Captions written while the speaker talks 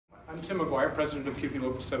I'm Tim McGuire, President of QP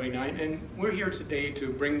Local 79, and we're here today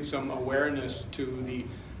to bring some awareness to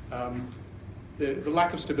the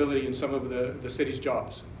lack of stability in some of the city's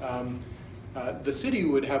jobs. The city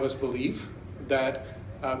would have us believe that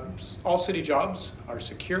all city jobs are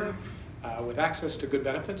secure, with access to good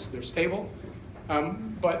benefits, they're stable,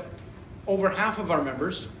 but over half of our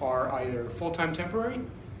members are either full-time temporary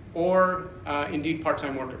or indeed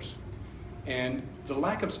part-time workers. And the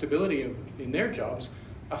lack of stability in their jobs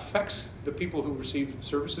affects the people who receive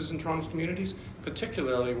services in Toronto's communities,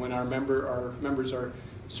 particularly when our members are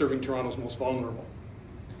serving Toronto's most vulnerable.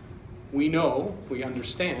 We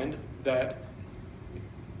understand that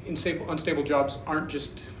unstable jobs aren't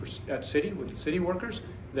just at city, with city workers,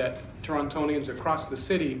 that Torontonians across the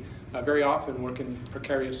city very often work in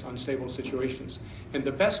precarious, unstable situations. And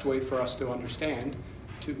the best way for us to understand,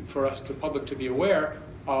 for us, the public, to be aware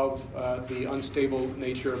of the unstable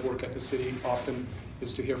nature of work at the city often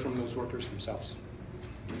is to hear from those workers themselves.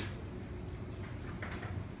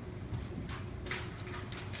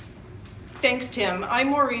 Thanks, Tim. I'm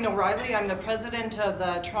Maureen O'Reilly. I'm the president of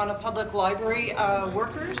the Toronto Public Library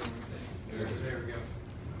Workers.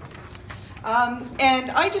 And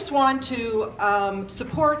I just want to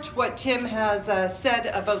support what Tim has said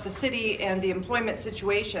about the city and the employment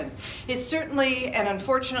situation. It's certainly and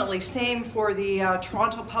unfortunately same for the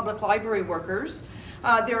Toronto Public Library workers.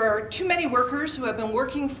 There are too many workers who have been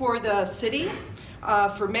working for the city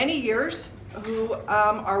for many years, who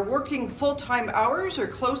are working full-time hours or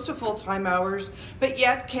close to full-time hours, but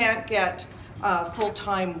yet can't get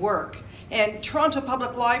full-time work. And Toronto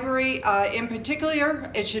Public Library in particular,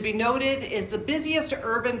 it should be noted, is the busiest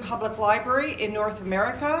urban public library in North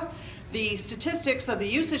America. The statistics of the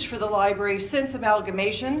usage for the library since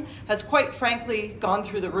amalgamation has quite frankly gone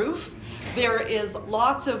through the roof. There is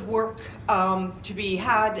lots of work to be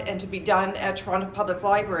had and to be done at Toronto Public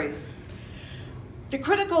Libraries. The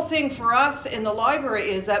critical thing for us in the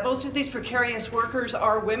library is that most of these precarious workers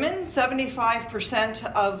are women. 75%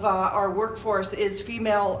 of our workforce is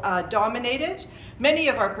female dominated. Many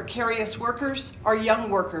of our precarious workers are young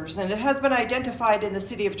workers, and it has been identified in the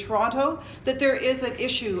City of Toronto that there is an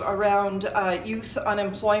issue around youth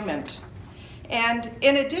unemployment. And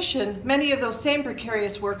in addition, many of those same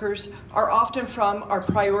precarious workers are often from our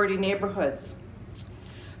priority neighborhoods.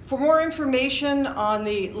 For more information on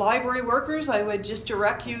the library workers, I would just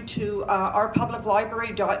direct you to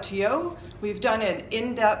ourpubliclibrary.to. We've done an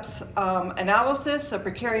in-depth analysis of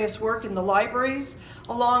precarious work in the libraries,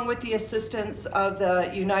 along with the assistance of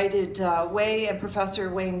the United Way and Professor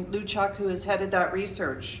Wayne Luchuk, who has headed that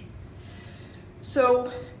research.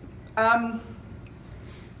 So,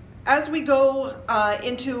 as we go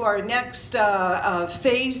into our next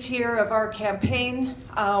phase here of our campaign,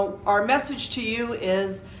 our message to you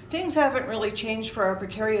is things haven't really changed for our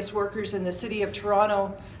precarious workers in the City of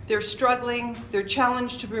Toronto. They're struggling, they're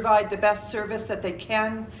challenged to provide the best service that they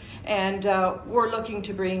can, and we're looking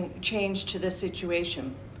to bring change to this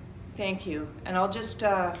situation. Thank you. And I'll just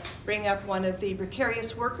bring up one of the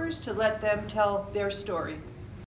precarious workers to let them tell their story.